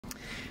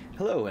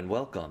Hello and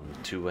welcome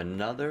to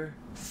another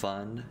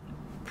fun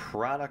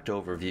product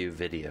overview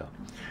video.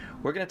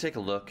 We're going to take a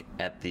look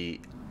at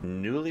the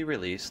newly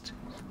released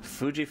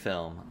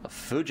Fujifilm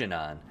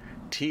Fujinon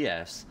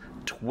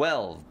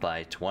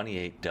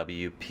TS12x28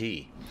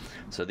 WP.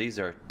 So these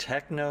are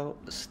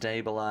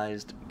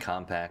techno-stabilized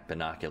compact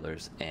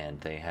binoculars,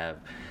 and they have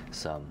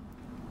some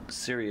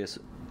serious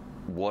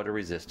water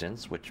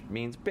resistance, which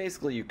means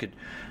basically you could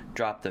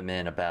drop them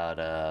in about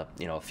a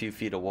few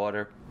feet of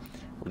water,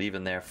 leave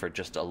them there for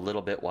just a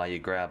little bit while you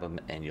grab them,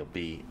 and you'll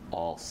be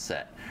all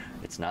set.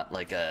 It's not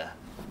like a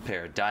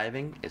pair of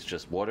diving, it's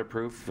just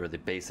waterproof for the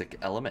basic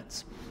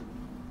elements.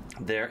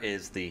 There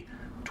is the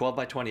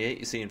 12x28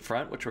 you see in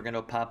front, which we're going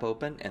to pop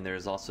open, and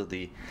there's also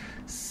the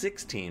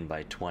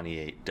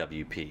 16x28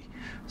 WP.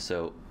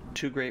 So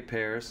two great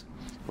pairs.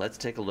 Let's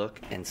take a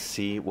look and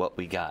see what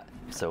we got.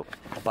 So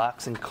the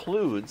box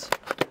includes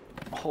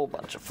a whole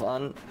bunch of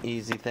fun,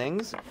 easy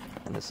things,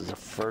 and this is a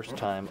first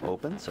time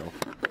open, so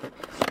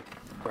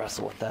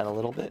wrestle with that a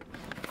little bit.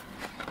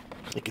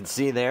 You can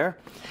see there,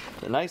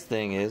 the nice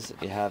thing is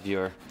you have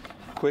your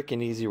quick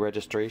and easy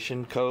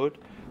registration code,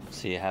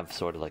 so you have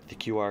sort of like the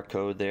QR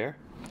code there,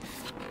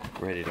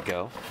 ready to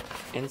go.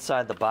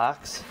 Inside the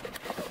box,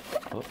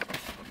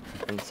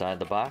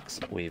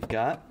 we've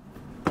got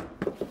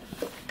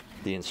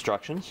the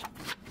instructions,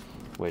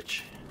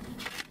 which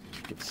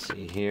you can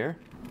see here.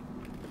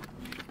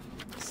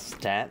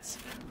 Stats,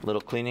 little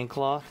cleaning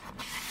cloth,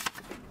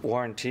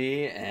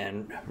 warranty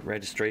and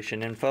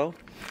registration info.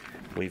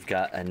 We've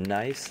got a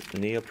nice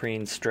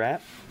neoprene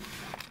strap,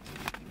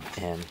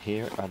 and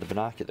here are the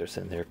binoculars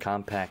in their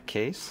compact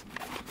case.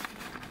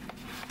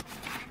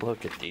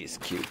 Look at these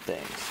cute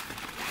things.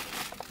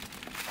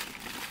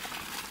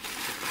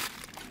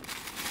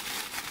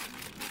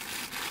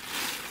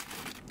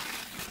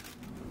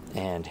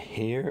 And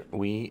here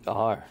we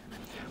are,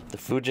 the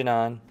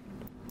Fujinon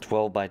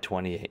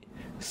 12x28,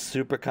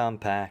 super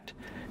compact.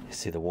 You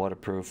see the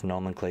waterproof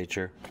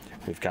nomenclature.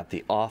 We've got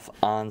the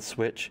off-on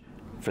switch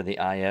for the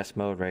IS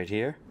mode right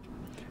here.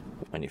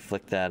 When you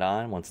flick that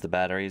on, once the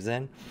battery's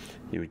in,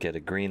 you would get a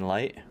green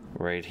light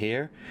right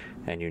here,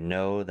 and you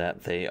know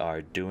that they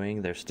are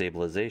doing their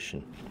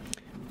stabilization.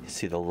 You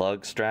see the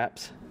lug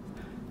straps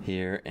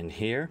here and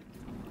here.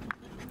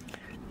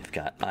 You've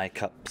got eye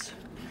cups.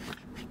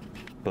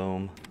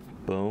 Boom,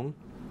 boom.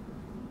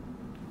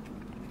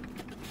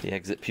 The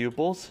exit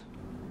pupils.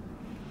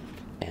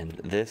 And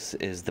this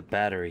is the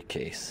battery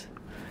case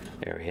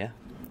area,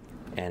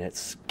 and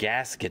it's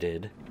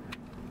gasketed,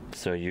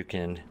 so you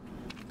can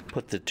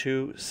put the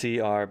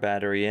 2CR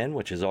battery in,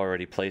 which is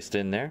already placed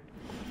in there,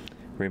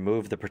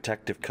 remove the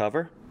protective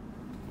cover,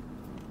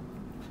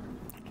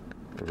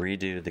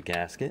 redo the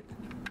gasket.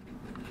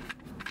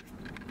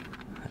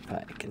 If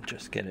I can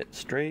just get it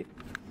straight,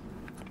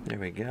 there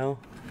we go.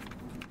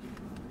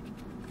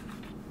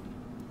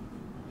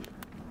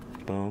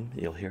 Boom.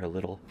 You'll hear a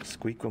little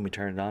squeak when we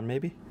turn it on,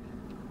 maybe.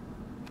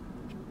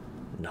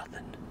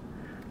 Nothing,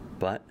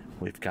 but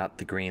we've got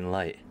the green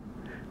light.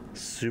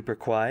 Super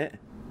quiet,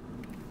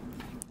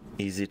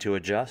 easy to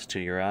adjust to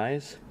your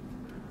eyes,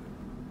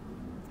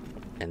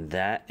 and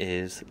that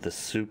is the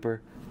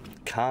super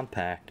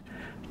compact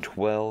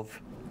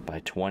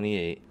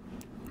 12x28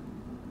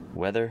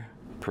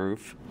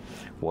 weatherproof,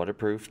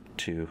 waterproof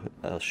to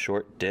a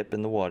short dip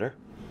in the water.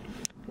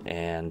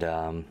 And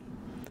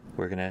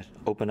we're gonna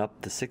open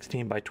up the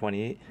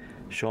 16x28,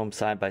 show them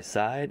side by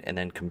side, and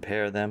then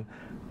compare them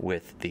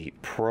with the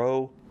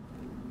Pro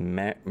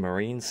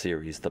Marine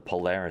series, the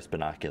Polaris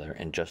binocular,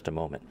 in just a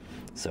moment.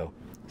 So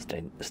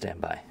stand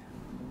by.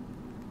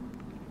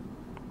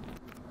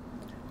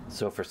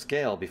 So for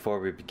scale, before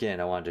we begin,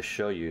 I wanted to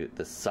show you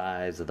the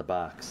size of the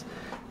box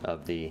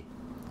of the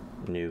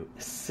new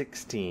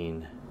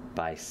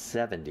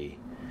 16x70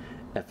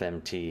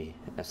 FMT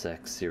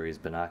SX series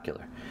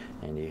binocular.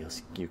 And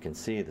you can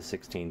see the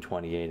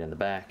 16x28 in the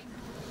back,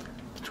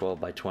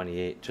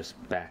 12x28 just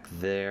back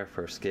there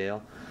for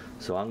scale.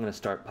 So I'm going to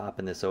start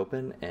popping this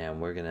open,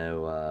 and we're going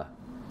to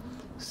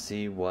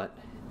see what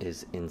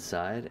is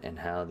inside and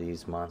how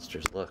these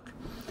monsters look.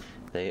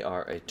 They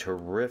are a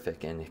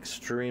terrific and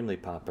extremely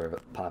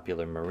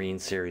popular Marine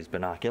series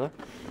binocular.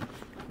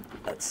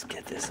 Let's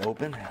get this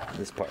open.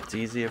 This part's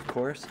easy, of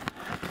course.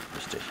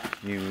 Just a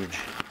huge,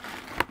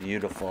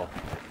 beautiful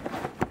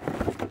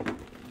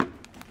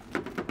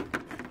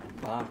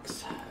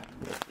box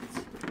with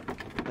its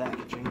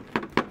packaging.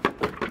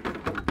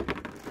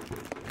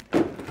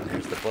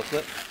 There's the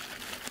booklet.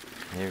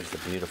 Here's the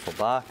beautiful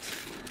box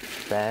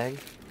bag.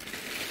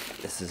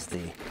 This is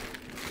the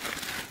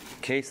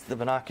case the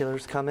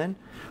binoculars come in.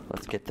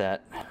 Let's get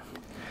that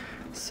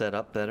set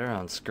up better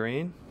on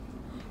screen.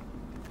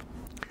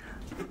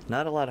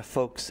 Not a lot of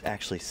folks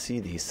actually see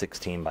these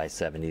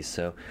 16x70s,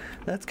 so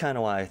that's kind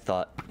of why I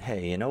thought,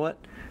 hey, you know what?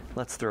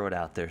 Let's throw it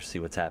out there, see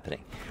what's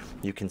happening.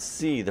 You can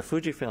see the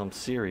Fujifilm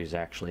series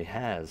actually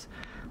has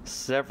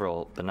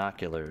several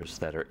binoculars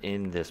that are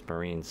in this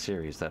Marine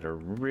series that are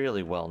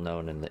really well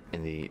known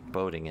in the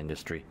boating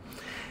industry.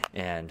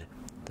 And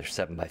There's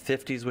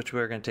 7x50s, which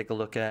we're going to take a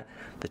look at,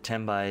 the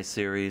 10x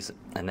series,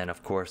 and then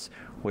of course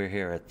we're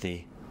here at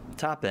the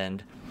top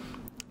end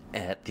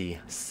at the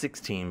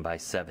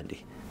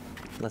 16x70.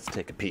 Let's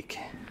take a peek.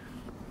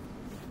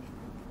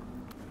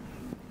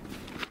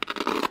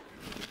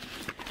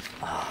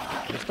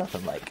 There's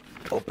nothing like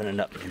opening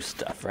up new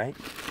stuff, right?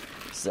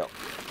 So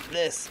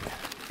this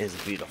is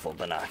a beautiful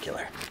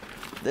binocular.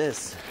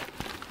 This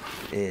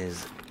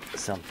is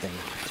something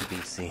to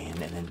be seen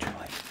and enjoyed.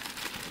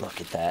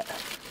 Look at that.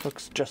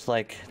 Looks just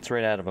like it's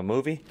right out of a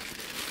movie.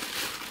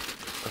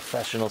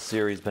 Professional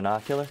series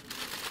binocular.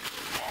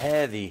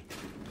 Heavy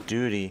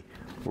duty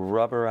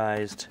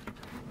rubberized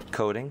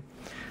coating.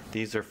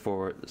 These are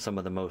for some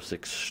of the most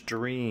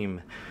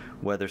extreme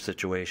weather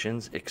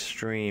situations,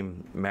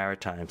 extreme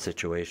maritime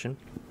situation.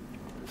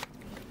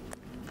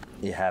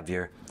 You have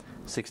your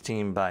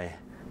 16x70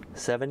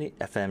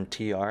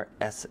 FMTR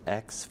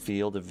SX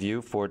field of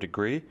view 4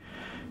 degree.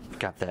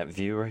 Got that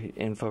view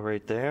info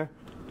right there.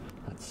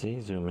 Let's see,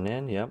 zooming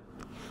in, yep.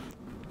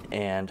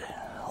 And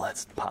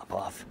let's pop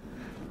off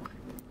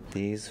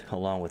these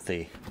along with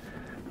the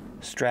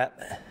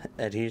strap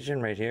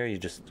adhesion right here. You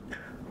just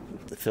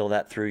fill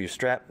that through your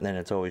strap, and then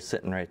it's always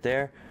sitting right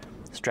there.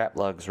 Strap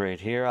lugs right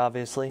here,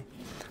 obviously.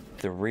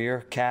 The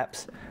rear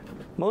caps.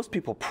 Most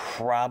people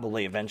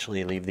probably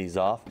eventually leave these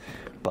off,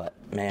 but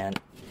man,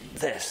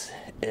 this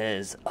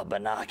is a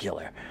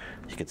binocular.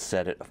 You could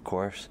set it, of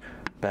course,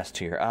 best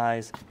to your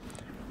eyes.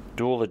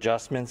 Dual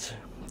adjustments,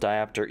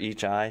 diopter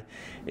each eye.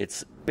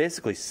 It's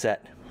basically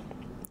set,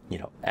 you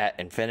know, at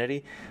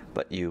infinity,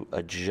 but you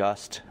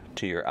adjust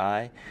to your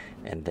eye,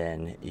 and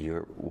then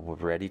you're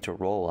ready to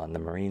roll on the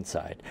marine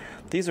side.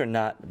 These are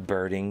not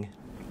birding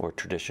or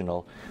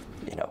traditional,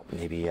 you know,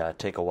 maybe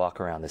take a walk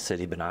around the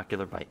city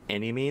binocular by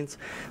any means.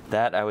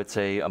 That, I would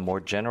say, a more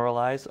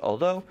generalized,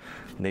 although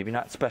maybe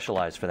not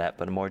specialized for that,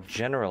 but a more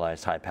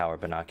generalized high power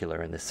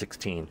binocular in the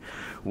 16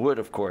 would,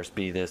 of course,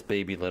 be this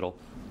baby little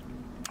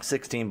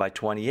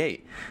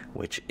 16x28,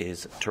 which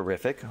is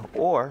terrific.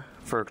 Or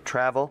for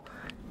travel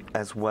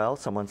as well,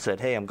 someone said,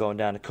 hey, I'm going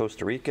down to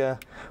Costa Rica,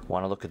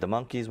 want to look at the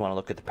monkeys, want to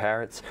look at the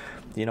parrots.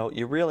 You know,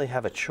 you really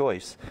have a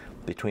choice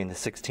between the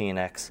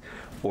 16X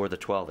or the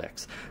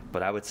 12X.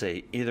 But I would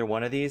say either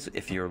one of these,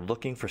 if you're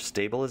looking for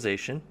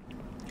stabilization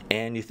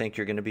and you think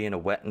you're going to be in a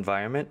wet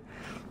environment,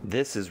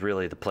 this is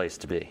really the place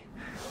to be.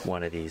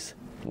 One of these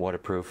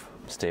waterproof,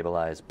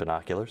 stabilized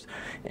binoculars.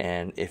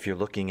 And if you're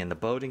looking in the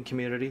boating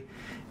community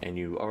and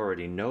you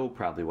already know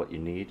probably what you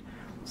need,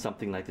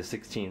 something like the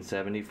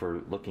 1670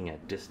 for looking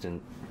at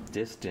distant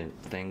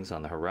things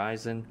on the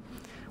horizon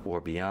or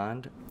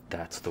beyond,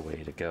 that's the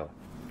way to go.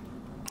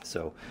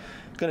 So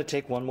I'm going to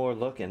take one more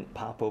look and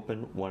pop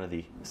open one of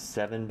the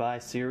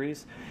 7x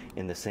series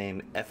in the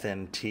same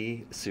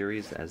FMT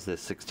series as the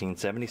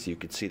 1670, so you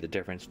could see the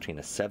difference between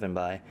a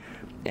 7x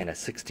and a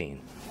 16.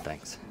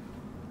 Thanks.